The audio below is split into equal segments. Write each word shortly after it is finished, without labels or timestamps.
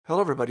Hello,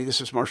 everybody. This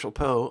is Marshall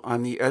Poe.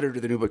 I'm the editor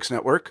of the New Books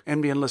Network.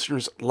 NBN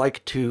listeners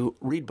like to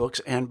read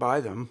books and buy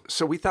them.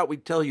 So we thought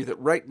we'd tell you that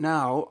right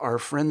now, our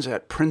friends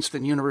at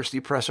Princeton University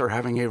Press are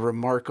having a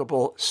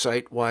remarkable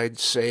site-wide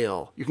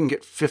sale. You can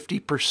get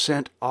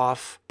 50%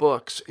 off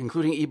books,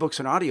 including ebooks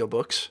and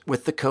audiobooks,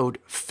 with the code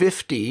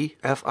 50,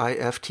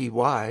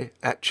 F-I-F-T-Y,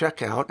 at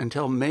checkout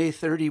until May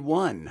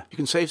 31. You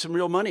can save some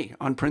real money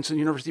on Princeton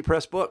University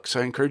Press books.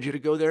 I encourage you to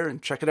go there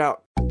and check it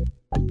out.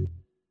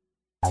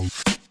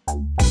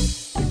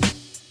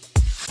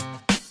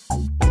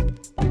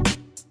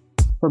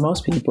 For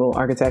most people,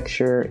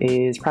 architecture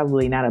is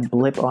probably not a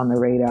blip on the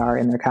radar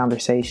in their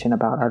conversation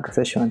about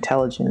artificial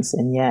intelligence,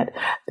 and yet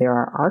there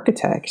are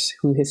architects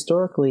who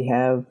historically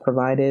have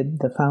provided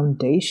the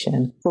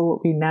foundation for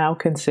what we now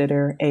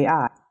consider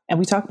AI. And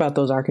we talk about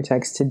those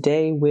architects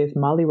today with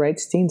Molly Wright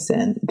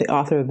Steenson, the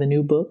author of the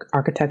new book,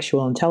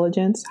 Architectural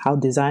Intelligence: How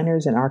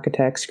Designers and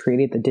Architects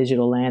Created the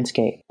Digital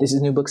Landscape. This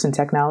is New Books in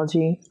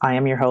Technology. I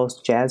am your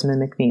host, Jasmine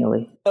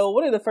McNeely. So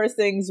one of the first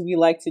things we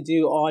like to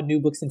do on New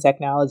Books in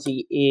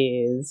Technology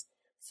is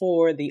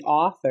for the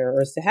author,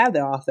 or is to have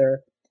the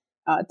author,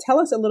 tell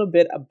us a little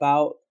bit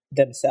about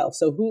themselves.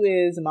 So who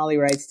is Molly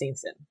Wright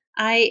Steenson?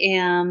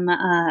 I'm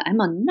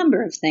a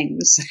number of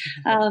things.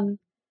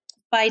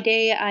 By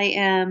day, I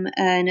am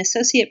an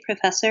associate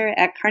professor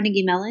at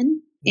Carnegie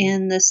Mellon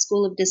in the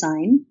School of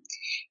Design,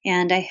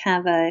 and I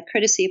have a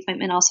courtesy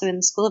appointment also in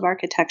the School of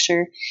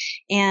Architecture.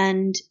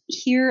 And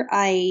here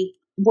I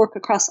work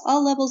across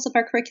all levels of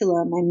our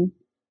curriculum.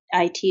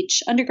 I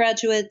teach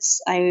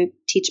undergraduates, I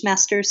teach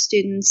master's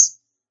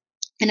students,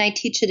 and I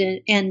teach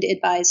it and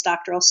advise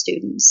doctoral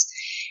students.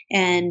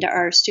 And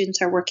our students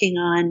are working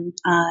on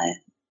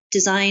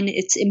design,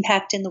 its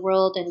impact in the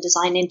world, and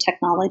design and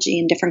technology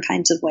in different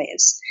kinds of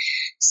ways.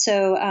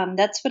 So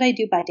that's what I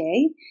do by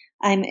day.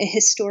 I'm a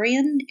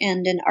historian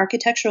and an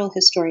architectural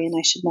historian,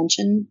 I should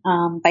mention,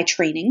 by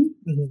training,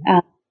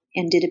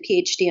 and did a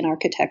PhD in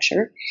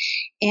architecture.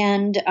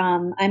 And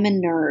I'm a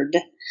nerd.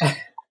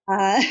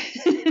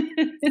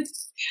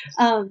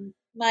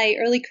 My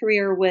early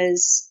career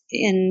was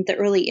in the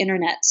early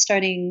internet,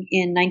 starting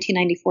in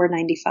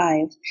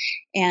 1994-95.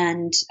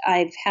 And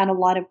I've had a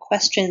lot of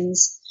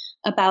questions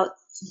about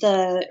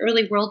the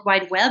early World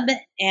Wide Web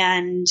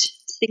and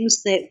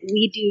things that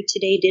we do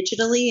today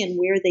digitally and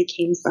where they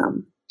came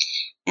from.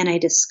 And I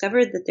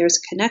discovered that there's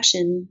a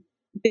connection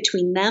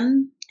between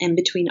them and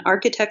between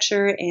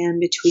architecture and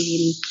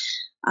between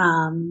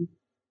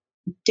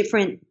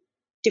different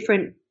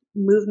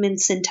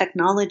movements in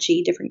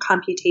technology, different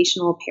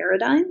computational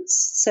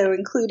paradigms. So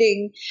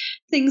including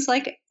things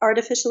like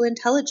artificial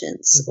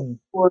intelligence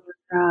or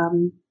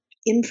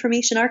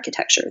information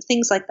architecture,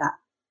 things like that.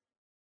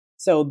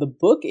 So the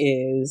book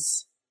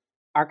is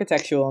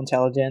Architectural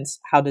Intelligence: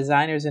 How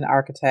Designers and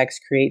Architects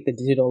Create the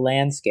Digital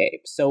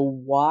Landscape. So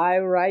why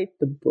write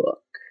the book?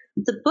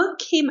 The book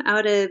came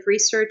out of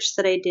research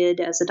that I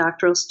did as a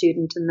doctoral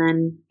student and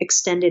then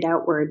extended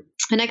outward.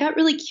 And I got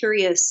really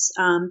curious.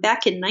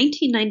 Back in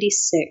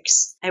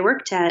 1996, I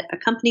worked at a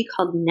company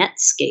called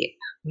Netscape.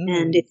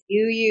 And if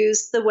you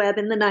used the web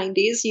in the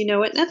 90s, you know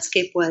what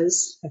Netscape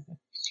was.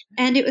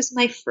 And it was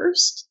my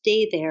first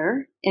day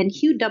there. And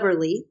Hugh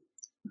Dubberly,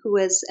 who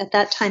was at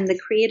that time the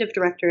creative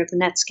director of the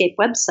Netscape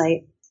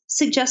website,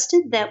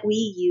 suggested that we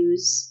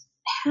use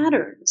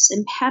patterns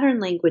and pattern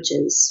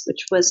languages,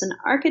 which was an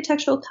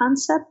architectural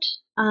concept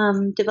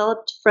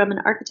developed from an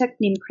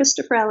architect named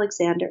Christopher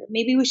Alexander.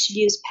 Maybe we should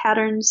use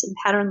patterns and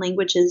pattern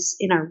languages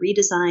in our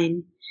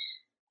redesign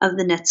of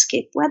the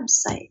Netscape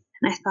website.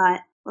 And I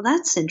thought, well,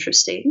 that's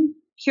interesting.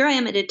 Here I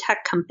am at a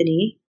tech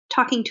company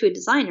talking to a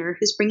designer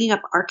who's bringing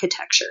up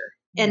architecture.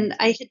 And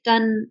I had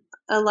done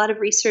a lot of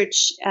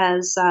research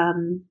as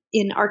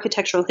in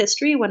architectural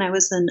history when I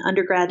was an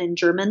undergrad in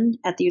German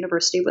at the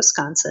University of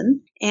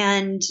Wisconsin.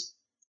 And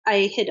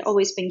I had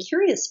always been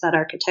curious about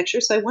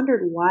architecture, so I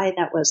wondered why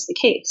that was the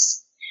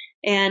case.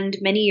 And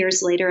many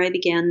years later, I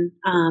began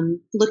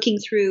looking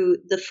through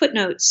the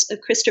footnotes of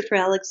Christopher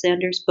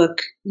Alexander's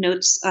book,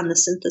 Notes on the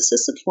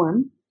Synthesis of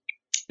Form,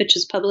 which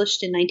was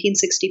published in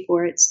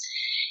 1964. It's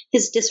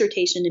his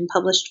dissertation in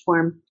published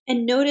form,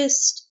 and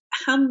noticed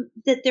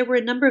that there were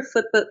a number of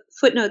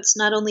footnotes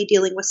not only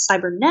dealing with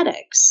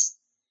cybernetics,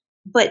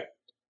 but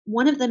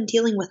one of them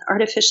dealing with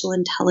artificial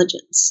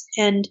intelligence.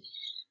 And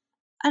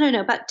I don't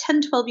know, about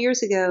 10, 12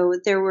 years ago,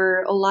 there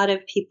were a lot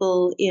of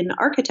people in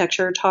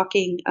architecture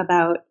talking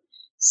about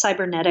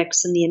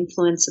cybernetics and the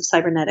influence of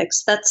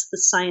cybernetics. That's the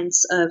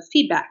science of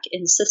feedback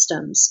in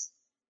systems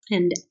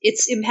and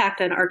its impact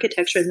on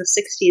architecture in the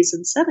 60s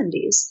and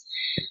 70s.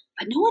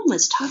 But no one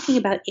was talking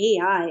about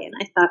AI. And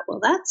I thought, well,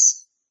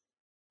 that's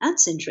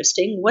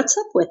interesting. What's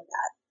up with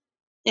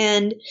that?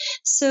 And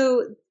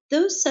so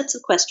those sets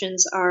of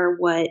questions are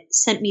what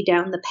sent me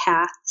down the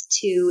path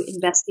to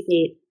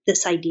investigate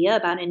this idea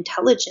about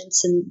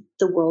intelligence in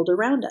the world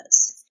around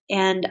us.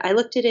 And I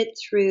looked at it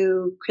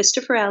through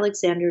Christopher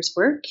Alexander's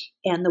work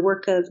and the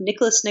work of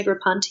Nicholas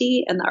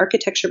Negroponte and the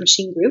Architecture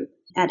Machine Group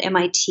at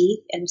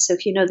MIT. And so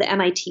if you know the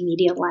MIT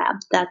Media Lab,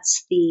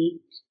 that's the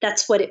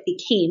that's what it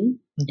became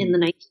in the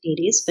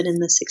 1980s, but in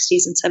the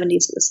 60s and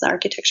 70s, it was the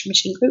Architecture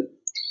Machine Group.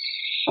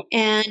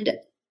 And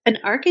an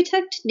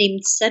architect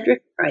named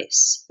Cedric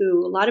Price,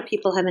 who a lot of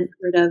people haven't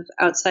heard of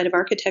outside of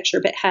architecture,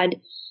 but had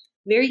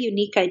very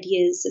unique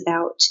ideas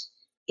about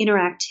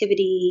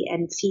interactivity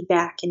and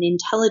feedback and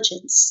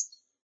intelligence,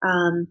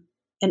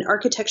 an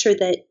architecture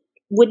that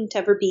wouldn't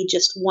ever be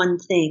just one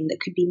thing, that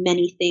could be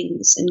many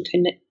things and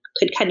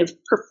could kind of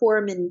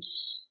perform and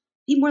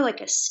be more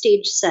like a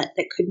stage set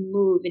that could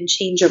move and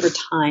change over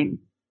time,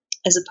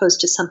 as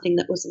opposed to something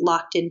that was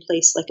locked in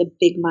place like a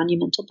big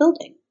monumental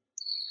building.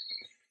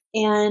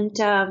 And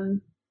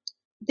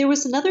there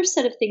was another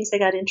set of things I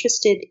got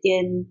interested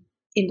in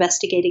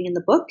investigating in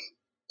the book,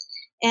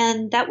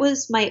 and that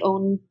was my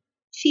own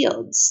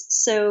fields.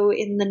 So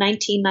in the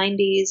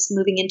 1990s,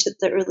 moving into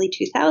the early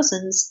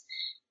 2000s,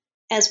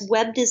 as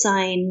web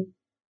design,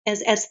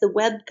 as the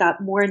web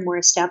got more and more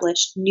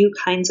established, new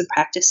kinds of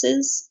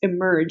practices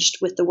emerged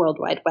with the World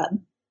Wide Web.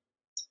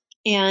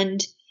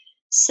 And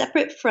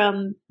separate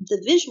from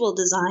the visual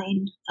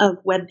design of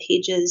web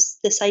pages,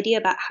 this idea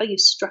about how you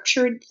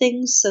structured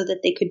things so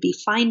that they could be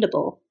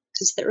findable,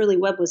 because the early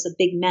web was a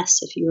big mess,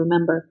 if you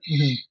remember,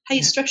 how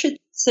you structured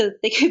so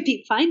they could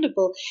be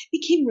findable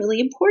became really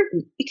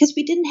important because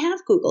we didn't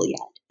have Google yet.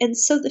 And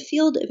so the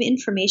field of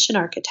information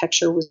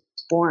architecture was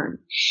born.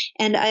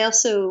 And I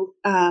also,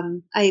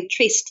 I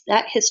traced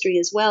that history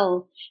as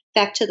well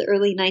back to the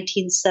early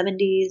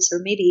 1970s or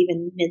maybe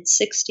even mid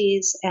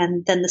 60s,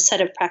 and then the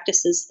set of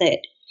practices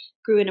that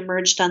grew and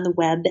emerged on the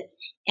web,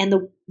 and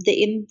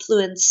the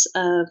influence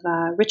of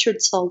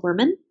Richard Saul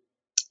Wurman,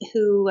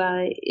 who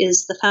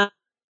is the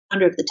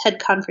founder of the TED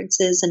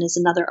conferences and is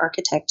another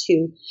architect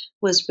who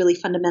was really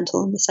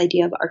fundamental in this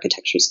idea of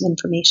architectures of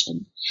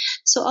information.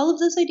 So all of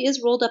those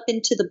ideas rolled up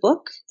into the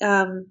book,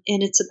 and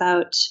it's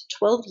about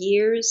 12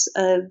 years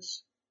of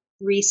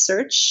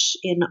research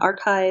in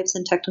archives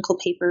and technical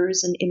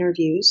papers and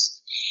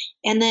interviews,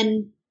 and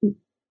then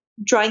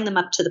drawing them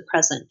up to the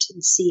present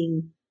and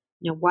seeing,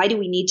 why do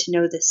we need to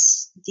know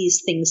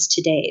these things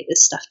today,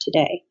 this stuff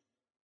today?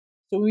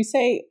 So we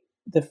say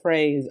the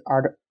phrase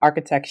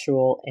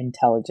architectural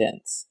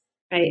intelligence.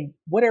 Right.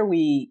 What are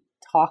we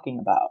talking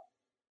about?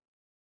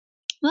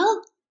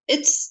 Well,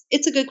 it's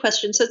a good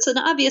question. So it's an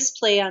obvious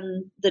play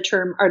on the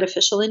term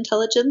artificial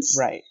intelligence.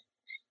 Right.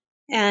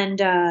 And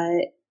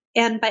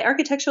by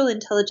architectural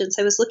intelligence,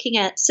 I was looking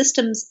at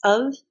systems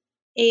of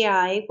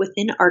AI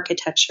within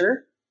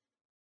architecture.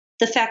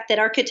 The fact that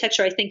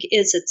architecture, I think,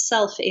 is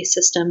itself a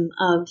system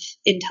of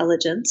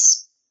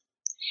intelligence,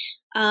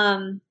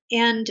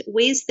 and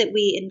ways that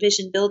we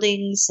envision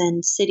buildings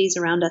and cities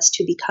around us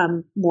to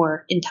become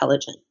more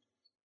intelligent.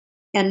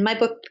 And my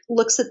book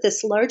looks at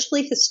this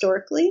largely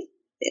historically,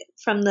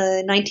 from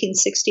the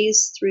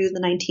 1960s through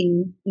the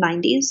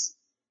 1990s,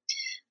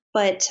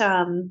 but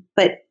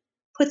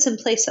puts in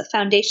place a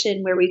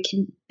foundation where we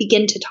can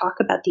begin to talk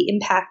about the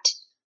impact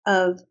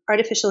of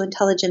artificial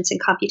intelligence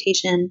and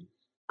computation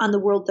on the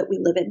world that we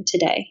live in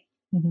today.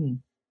 Mm-hmm.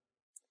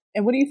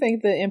 And what do you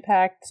think the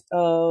impact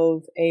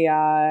of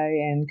AI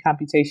and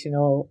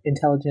computational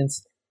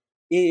intelligence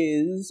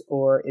is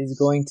or is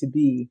going to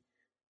be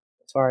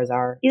as far as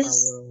our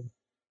world?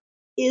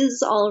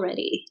 Is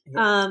already.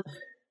 Yes.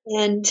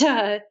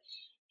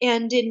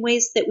 And in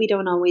ways that we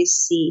don't always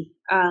see.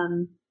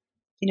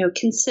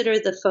 Consider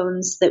the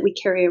phones that we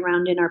carry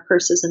around in our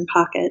purses and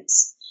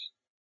pockets,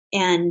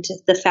 and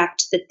the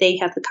fact that they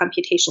have the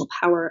computational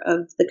power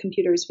of the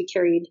computers we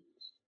carried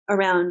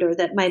around or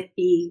that might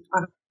be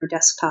on our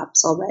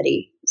desktops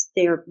already.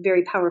 They are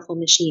very powerful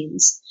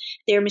machines.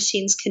 They are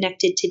machines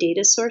connected to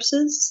data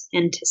sources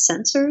and to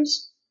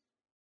sensors.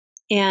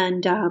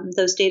 And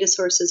those data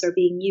sources are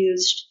being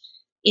used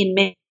in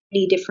many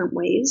different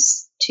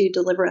ways to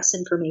deliver us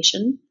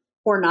information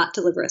or not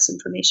deliver us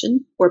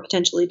information or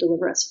potentially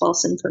deliver us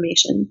false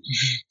information.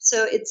 Mm-hmm.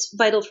 So it's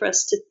vital for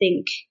us to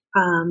think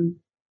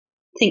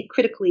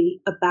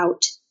critically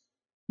about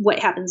what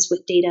happens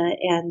with data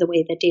and the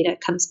way that data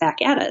comes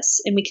back at us.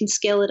 And we can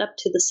scale it up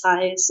to the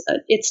size.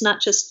 It's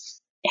not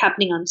just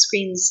happening on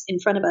screens in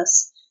front of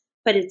us,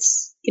 but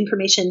it's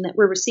information that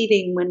we're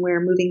receiving when we're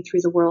moving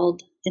through the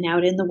world and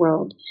out in the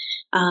world.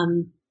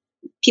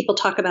 People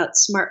talk about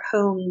smart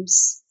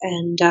homes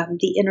and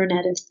the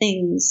Internet of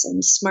Things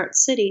and smart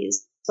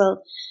cities.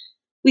 Well,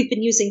 we've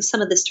been using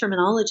some of this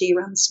terminology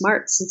around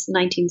smart since the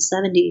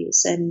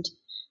 1970s, and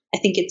I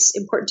think it's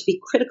important to be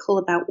critical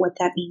about what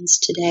that means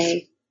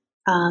today.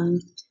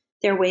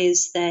 There are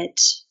ways that,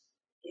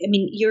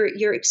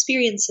 your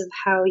experience of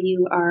how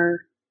you are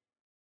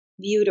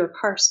viewed or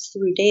parsed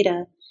through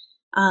data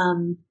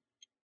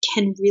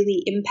can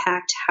really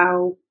impact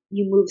how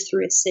you move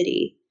through a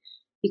city.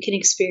 You can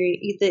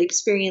experience the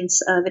experience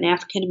of an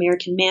African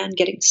American man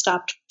getting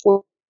stopped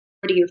 40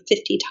 or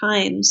 50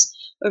 times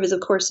over the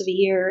course of a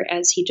year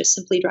as he just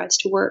simply drives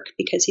to work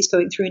because he's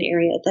going through an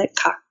area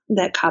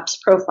that cops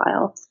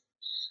profile.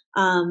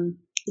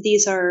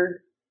 These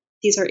are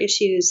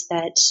issues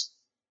that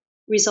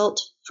result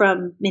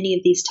from many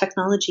of these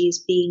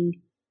technologies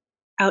being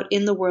out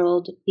in the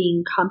world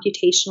being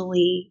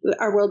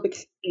our world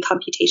becoming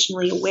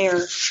computationally aware,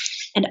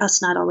 and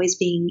us not always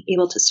being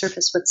able to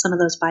surface what some of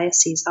those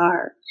biases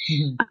are.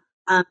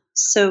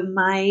 So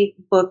my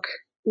book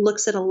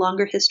looks at a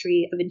longer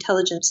history of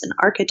intelligence and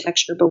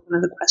architecture, but one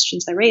of the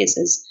questions I raise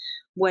is,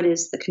 what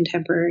is the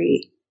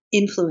contemporary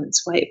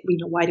influence? Why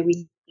do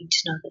we need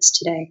to know this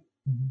today?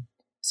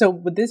 So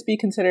would this be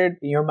considered,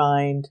 in your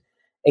mind,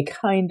 a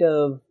kind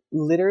of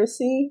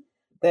literacy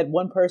that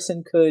one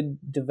person could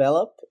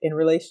develop in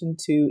relation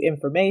to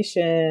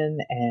information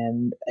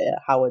and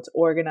how it's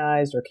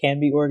organized or can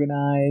be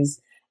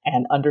organized,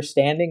 and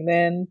understanding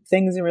then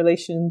things in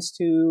relations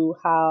to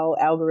how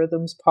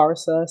algorithms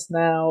parse us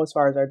now as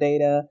far as our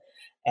data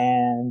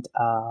and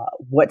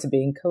what's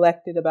being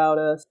collected about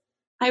us?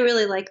 I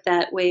really like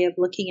that way of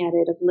looking at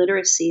it, of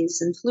literacies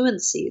and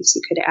fluencies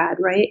you could add,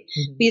 right?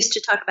 We used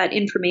to talk about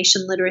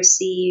information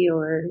literacy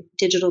or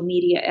digital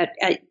media. At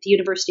the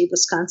University of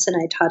Wisconsin,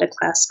 I taught a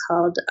class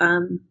called,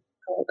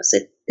 what was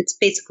it? It's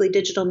basically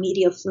digital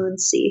media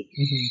fluency.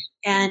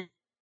 And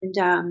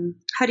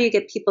how do you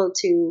get people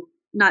to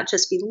not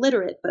just be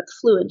literate, but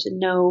fluent and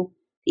know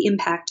the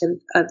impact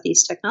of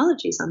these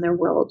technologies on their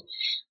world,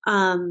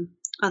 on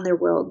their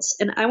worlds?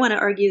 And I want to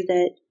argue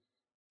that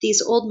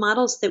these old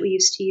models that we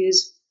used to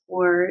use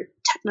for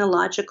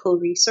technological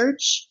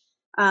research,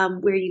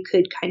 where you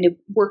could kind of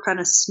work on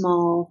a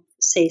small,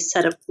 say,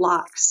 set of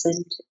blocks,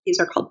 and these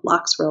are called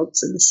blocks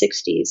worlds in the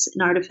 60s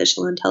in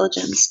artificial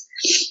intelligence.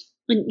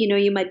 And,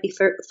 you might be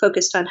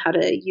focused on how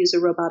to use a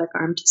robotic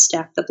arm to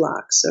stack the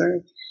blocks,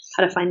 or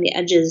how to find the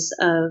edges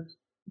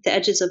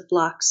of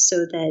blocks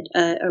so that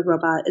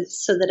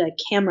a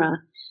camera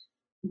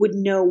would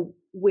know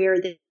where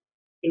they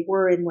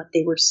were and what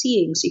they were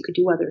seeing, so you could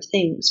do other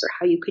things, or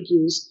how you could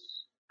use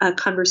a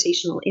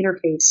conversational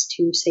interface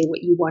to say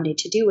what you wanted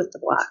to do with the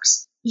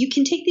blocks. You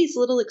can take these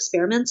little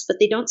experiments, but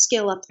they don't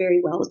scale up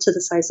very well to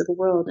the size of a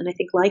world. And I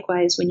think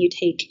likewise, when you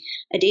take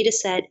a data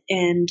set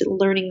and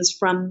learnings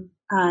from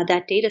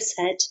that data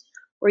set,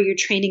 or you're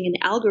training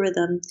an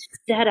algorithm,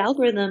 that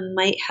algorithm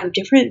might have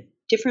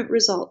different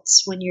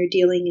results when you're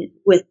dealing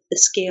with the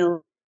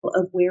scale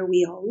of where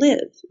we all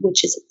live,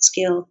 which is at the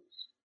scale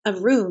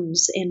of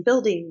rooms and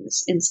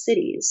buildings and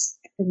cities.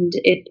 And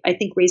it, I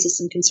think, raises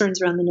some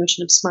concerns around the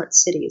notion of smart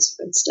cities,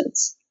 for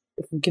instance.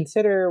 If we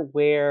consider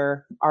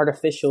where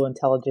artificial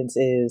intelligence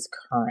is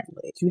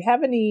currently, do you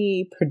have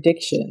any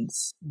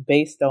predictions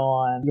based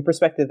on your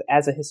perspective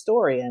as a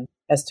historian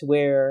as to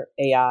where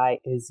AI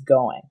is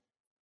going?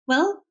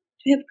 Well,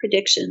 I have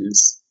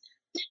predictions.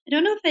 I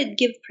don't know if I'd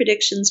give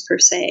predictions per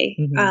se.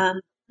 One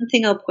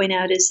thing I'll point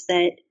out is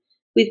that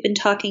we've been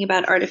talking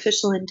about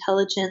artificial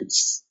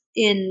intelligence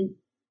in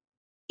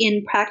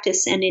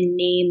practice and in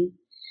name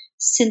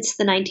since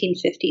the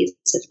 1950s,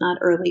 if not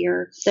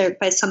earlier.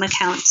 By some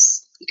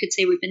accounts, you could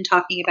say we've been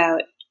talking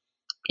about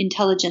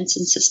intelligence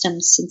and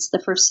systems since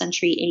the first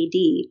century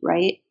AD,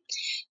 right?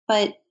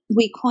 But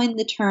we coined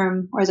the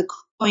term, or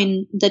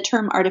the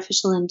term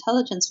artificial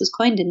intelligence was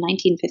coined in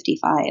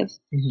 1955.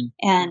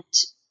 And,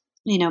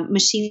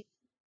 machine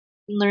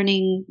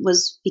learning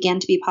began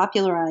to be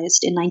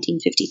popularized in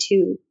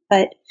 1952,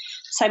 but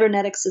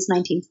cybernetics is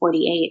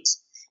 1948.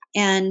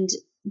 And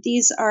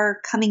these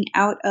are coming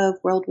out of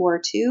World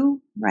War II,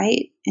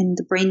 right? And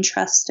the brain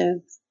trust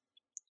of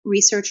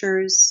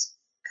researchers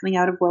coming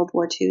out of World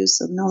War II,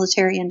 so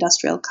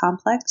military-industrial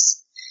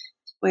complex,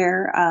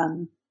 where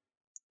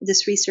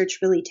this research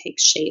really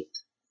takes shape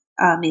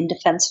in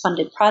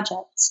defense-funded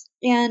projects.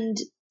 And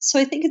so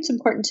I think it's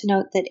important to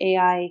note that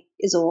AI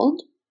is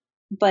old,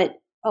 but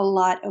a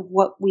lot of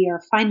what we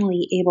are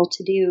finally able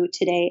to do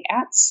today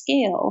at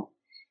scale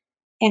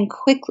and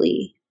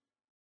quickly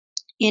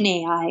in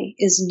AI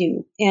is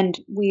new. And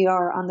we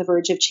are on the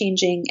verge of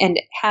changing, and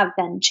have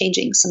been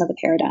changing, some of the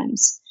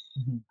paradigms.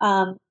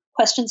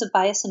 Questions of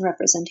bias and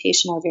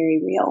representation are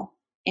very real.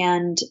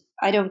 And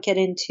I don't get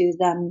into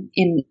them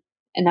in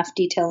enough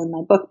detail in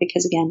my book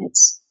because, again,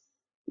 it's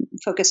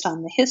focused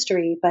on the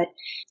history. But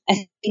I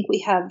think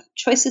we have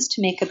choices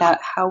to make about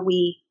how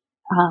we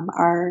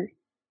are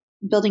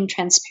building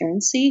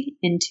transparency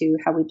into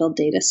how we build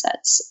data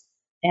sets,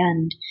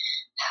 and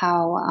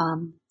how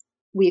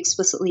we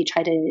explicitly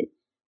try to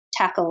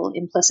tackle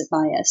implicit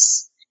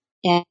bias,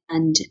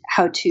 and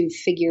how to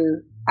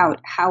figure out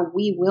how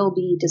we will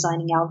be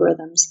designing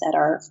algorithms that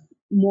are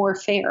more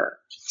fair.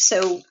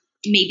 So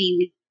maybe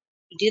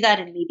we do that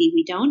and maybe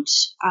we don't.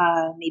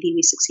 Maybe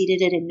we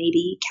succeeded it and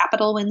maybe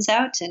capital wins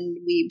out and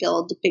we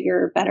build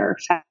bigger, better,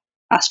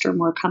 faster,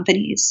 more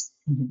companies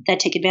that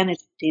take advantage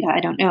of data.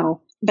 I don't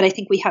know. But I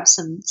think we have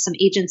some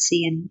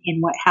agency in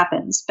what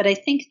happens. But I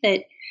think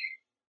that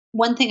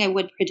one thing I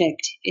would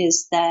predict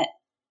is that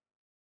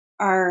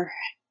our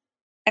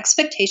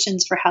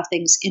expectations for how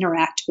things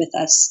interact with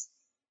us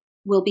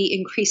will be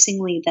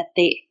increasingly that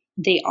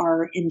they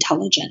are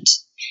intelligent,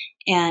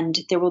 and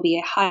there will be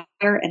a higher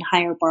and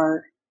higher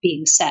bar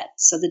being set.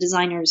 So the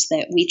designers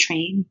that we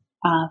train,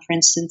 for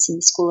instance, in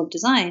the School of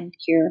Design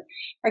here,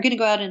 are going to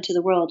go out into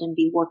the world and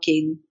be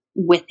working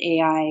with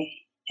AI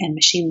and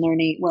machine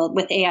learning, well,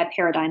 with AI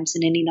paradigms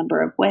in any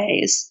number of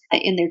ways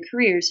in their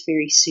careers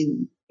very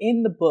soon.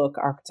 In the book,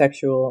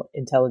 Architectural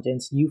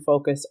Intelligence, you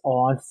focus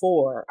on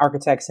 4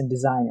 architects and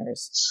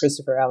designers: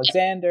 Christopher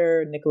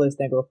Alexander, Nicholas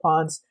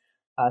Negroponte,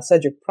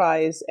 Cedric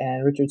Price,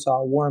 and Richard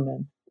Saul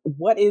Wurman.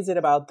 What is it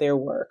about their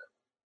work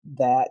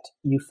that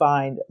you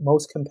find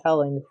most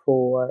compelling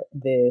for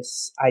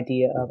this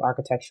idea of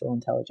architectural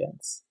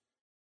intelligence?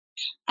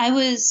 I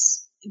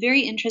was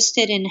very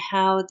interested in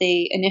how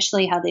they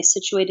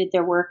situated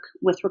their work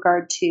with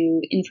regard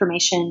to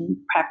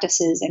information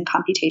practices and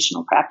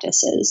computational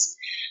practices.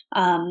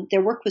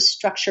 Their work was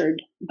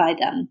structured by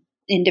them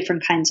in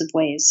different kinds of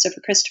ways. So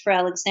for Christopher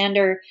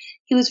Alexander,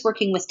 he was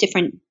working with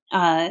different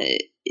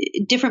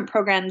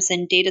programs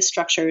and data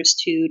structures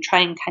to try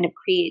and kind of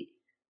create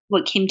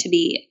what came to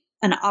be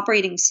an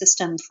operating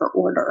system for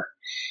order.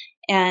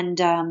 And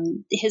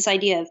his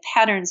idea of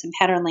patterns and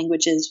pattern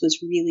languages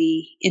was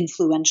really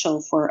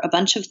influential for a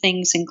bunch of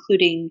things,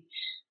 including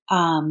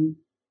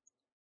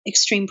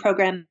extreme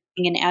programming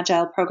and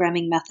agile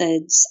programming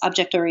methods,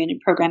 object-oriented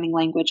programming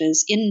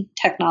languages in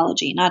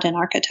technology, not in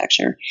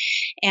architecture,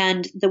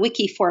 and the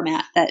wiki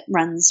format that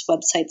runs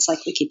websites like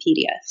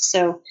Wikipedia.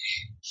 So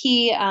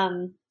he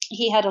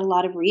had a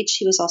lot of reach.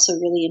 He was also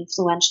really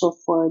influential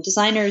for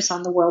designers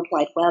on the World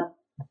Wide Web.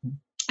 Mm-hmm.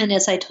 And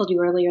as I told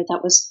you earlier,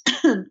 that was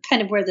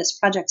kind of where this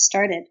project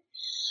started.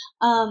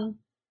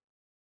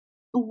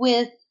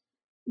 With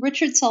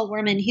Richard Saul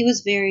Wurman, he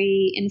was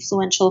very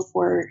influential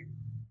for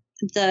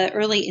the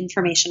early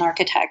information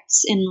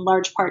architects, in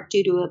large part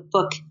due to a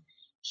book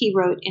he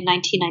wrote in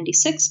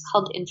 1996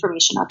 called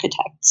Information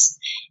Architects.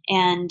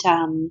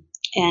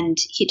 And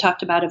he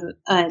talked about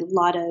a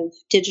lot of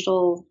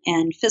digital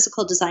and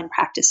physical design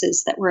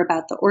practices that were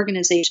about the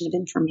organization of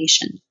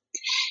information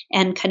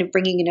and kind of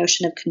bringing a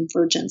notion of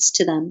convergence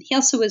to them. He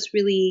also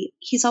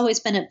he's always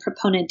been a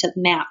proponent of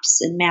maps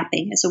and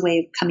mapping as a way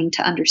of coming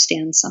to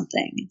understand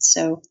something.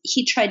 So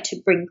he tried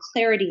to bring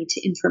clarity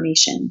to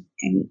information,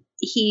 and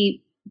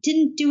he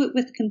didn't do it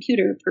with a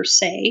computer per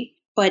se,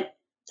 but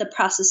the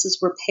processes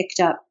were picked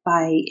up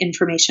by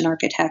information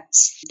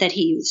architects that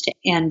he used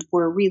and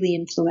were really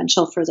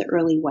influential for the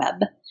early web.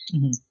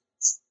 Mm-hmm.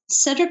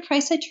 Cedric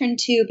Price I turned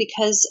to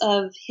because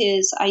of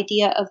his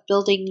idea of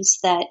buildings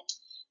that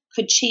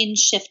could change,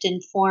 shift,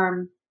 and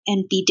form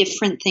and be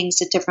different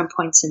things at different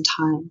points in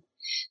time.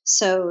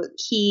 So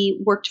he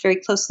worked very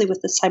closely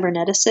with a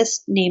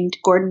cyberneticist named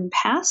Gordon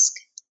Pask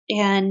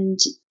and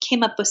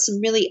came up with some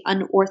really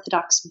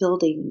unorthodox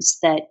buildings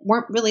that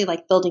weren't really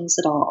like buildings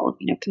at all.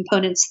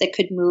 Components that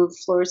could move,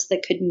 floors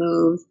that could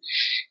move,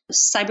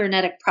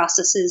 cybernetic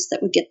processes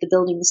that would get the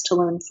buildings to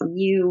learn from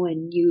you,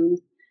 and you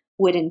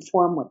would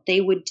inform what they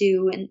would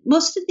do. And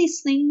most of these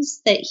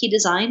things that he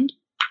designed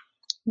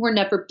were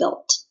never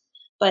built,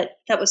 but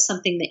that was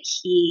something that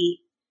he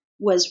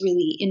was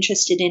really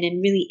interested in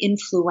and really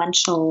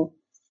influential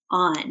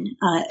on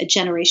a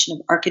generation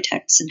of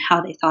architects and how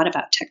they thought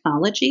about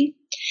technology.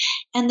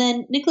 And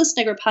then Nicholas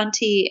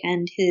Negroponte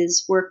and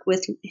his work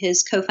with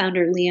his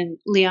co-founder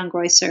Leon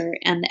Greusser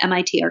and the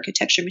MIT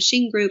Architecture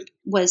Machine Group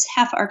was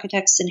half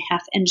architects and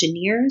half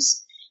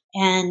engineers.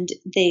 And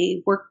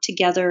they worked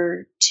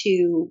together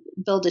to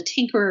build a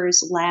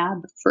tinkerer's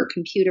lab for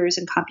computers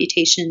and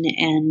computation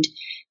and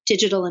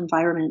digital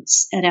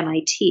environments at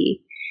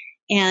MIT.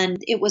 And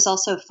it was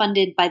also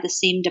funded by the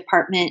same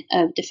Department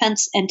of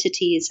Defense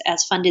entities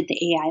as funded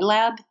the AI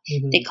lab.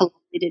 Mm-hmm. They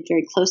collaborated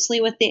very closely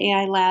with the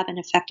AI lab and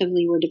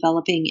effectively were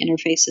developing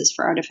interfaces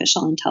for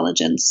artificial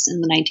intelligence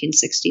in the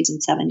 1960s and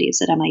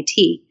 70s at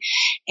MIT.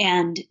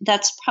 And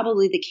that's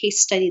probably the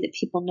case study that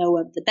people know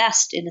of the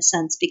best, in a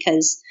sense,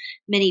 because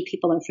many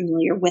people are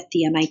familiar with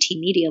the MIT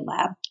Media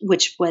Lab,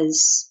 which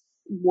was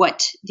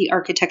what the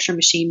Architecture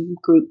Machine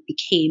Group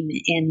became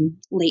in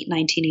late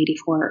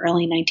 1984,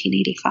 early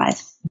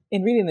 1985.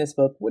 In reading this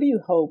book, what do you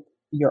hope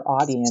your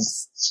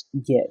audience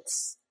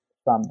gets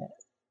from it?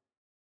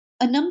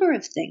 A number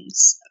of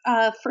things.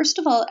 First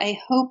of all, I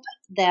hope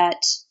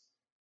that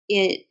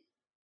it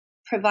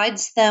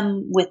provides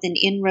them with an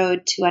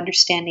inroad to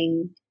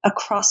understanding a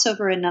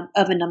crossover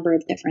of a number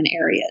of different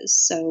areas.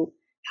 So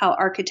how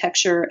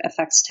architecture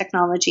affects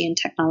technology and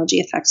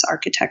technology affects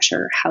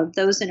architecture, how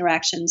those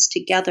interactions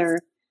together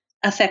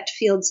affect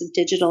fields of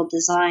digital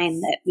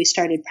design that we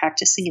started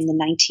practicing in the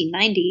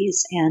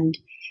 1990s and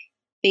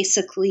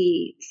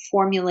basically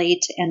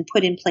formulate and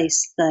put in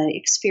place the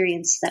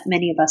experience that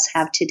many of us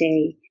have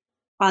today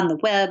on the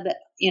web,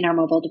 in our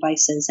mobile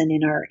devices, and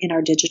in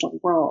our digital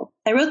world.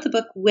 I wrote the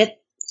book with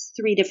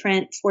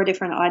four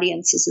different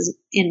audiences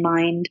in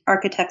mind: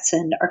 architects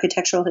and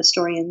architectural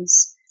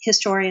historians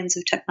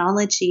of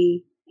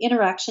technology,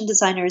 interaction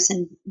designers,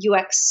 and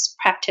UX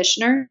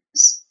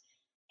practitioners.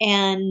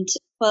 And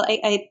well,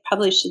 I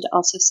probably should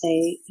also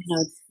say,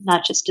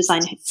 not just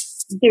design.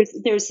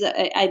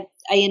 I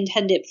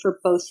intend it for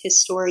both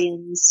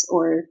historians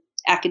or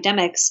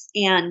academics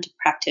and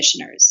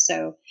practitioners.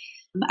 So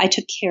I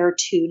took care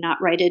to not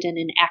write it in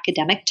an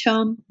academic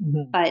tone,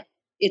 mm-hmm. but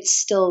it's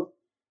still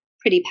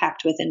pretty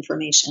packed with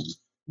information.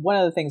 one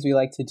of the things we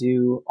like to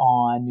do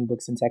on New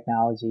Books in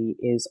Technology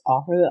is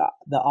offer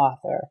the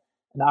author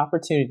an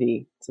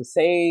opportunity to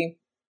say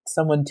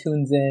someone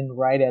tunes in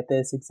right at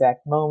this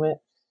exact moment,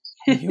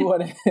 and you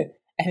want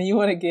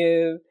to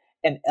give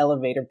an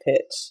elevator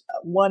pitch,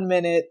 a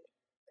 1-minute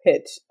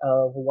pitch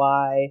of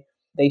why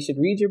they should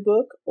read your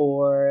book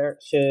or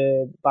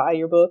should buy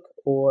your book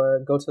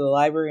or go to the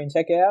library and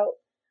check it out.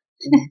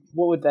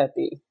 What would that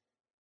be?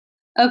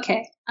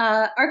 Okay.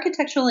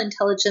 Architectural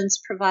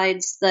Intelligence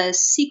provides the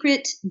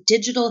secret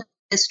digital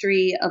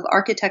history of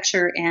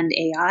architecture and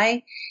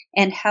AI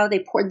and how they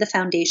poured the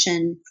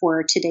foundation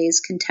for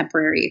today's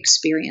contemporary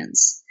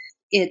experience.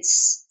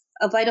 It's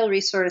a vital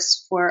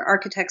resource for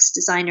architects,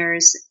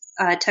 designers,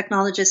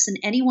 technologists, and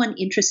anyone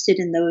interested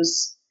in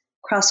those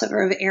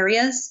crossover of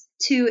areas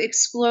to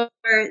explore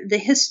the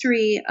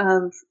history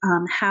of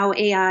how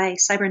AI,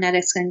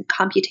 cybernetics, and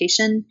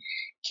computation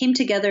came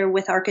together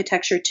with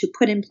architecture to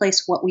put in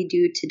place what we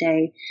do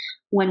today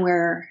when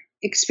we're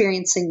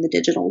experiencing the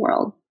digital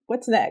world.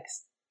 What's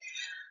next?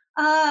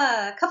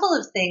 A couple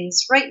of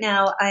things. Right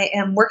now, I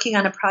am working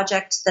on a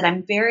project that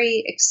I'm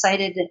very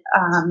excited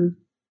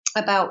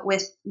about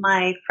with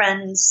my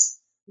friends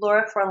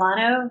Laura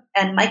Forlano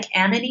and Mike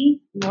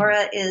Ananey.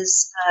 Laura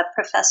is a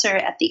professor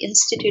at the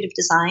Institute of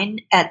Design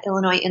at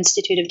Illinois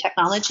Institute of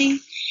Technology.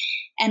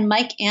 And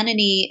Mike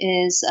Ananey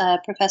is a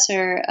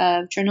professor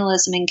of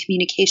journalism and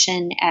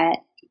communication at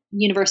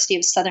University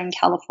of Southern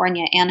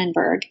California,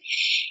 Annenberg.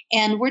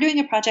 And we're doing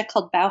a project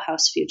called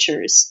Bauhaus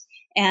Futures.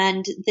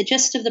 And the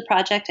gist of the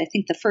project, I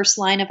think the first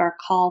line of our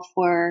call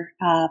for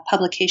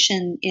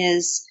publication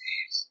is,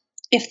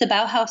 if the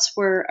Bauhaus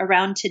were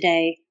around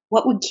today,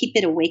 what would keep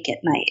it awake at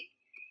night?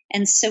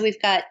 And so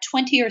we've got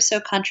 20 or so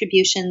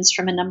contributions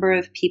from a number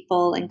of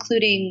people,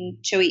 including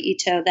Joey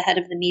Ito, the head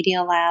of the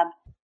Media Lab,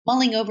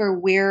 mulling over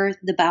where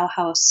the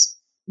Bauhaus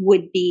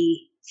would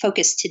be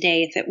focused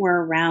today if it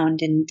were around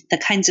and the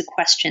kinds of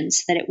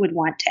questions that it would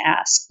want to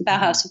ask. The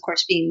Bauhaus, of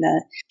course, being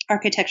the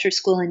architecture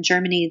school in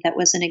Germany that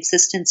was in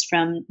existence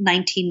from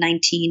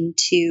 1919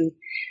 to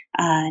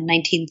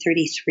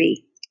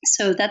 1933.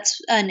 So that's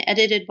an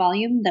edited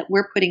volume that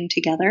we're putting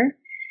together.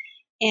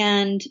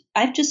 And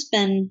I've just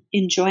been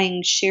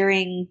enjoying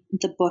sharing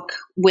the book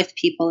with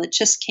people. It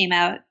just came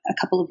out a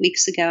couple of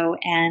weeks ago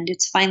and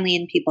it's finally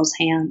in people's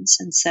hands.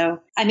 And so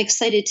I'm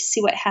excited to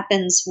see what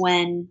happens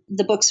when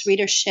the book's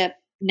readership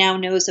now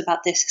knows about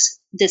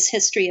this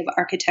history of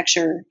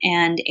architecture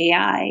and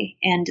AI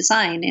and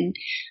design. And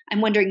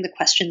I'm wondering the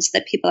questions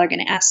that people are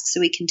going to ask so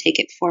we can take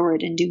it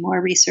forward and do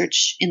more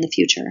research in the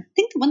future. I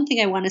think the one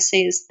thing I want to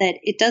say is that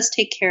it does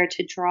take care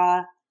to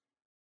draw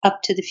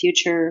up to the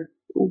future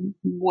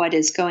what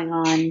is going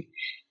on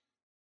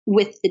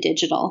with the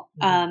digital.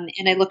 And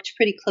I looked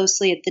pretty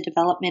closely at the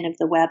development of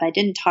the web. I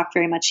didn't talk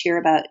very much here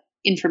about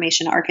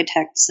information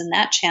architects and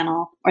that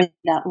channel or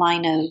that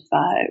line of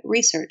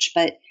research,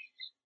 but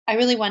I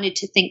really wanted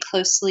to think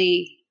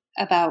closely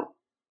about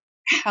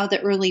how the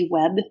early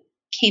web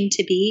came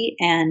to be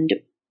and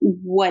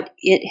what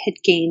it had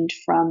gained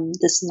from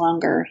this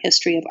longer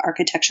history of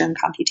architecture and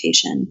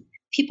computation.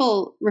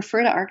 People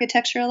refer to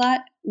architecture a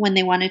lot when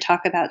they want to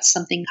talk about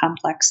something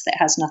complex that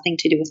has nothing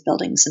to do with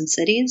buildings and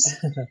cities.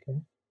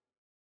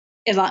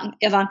 Okay.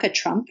 Ivanka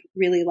Trump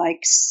really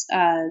likes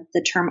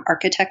the term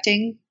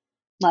architecting.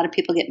 A lot of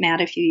people get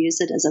mad if you use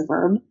it as a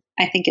verb.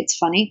 I think it's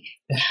funny.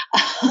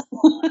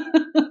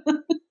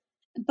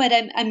 But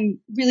I'm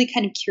really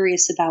kind of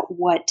curious about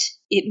what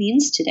it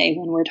means today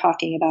when we're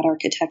talking about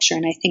architecture.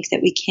 And I think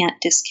that we can't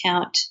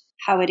discount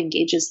how it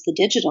engages the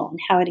digital and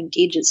how it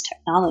engages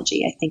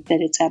technology. I think that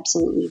it's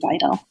absolutely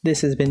vital.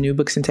 This has been New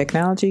Books in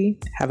Technology.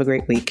 Have a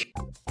great week.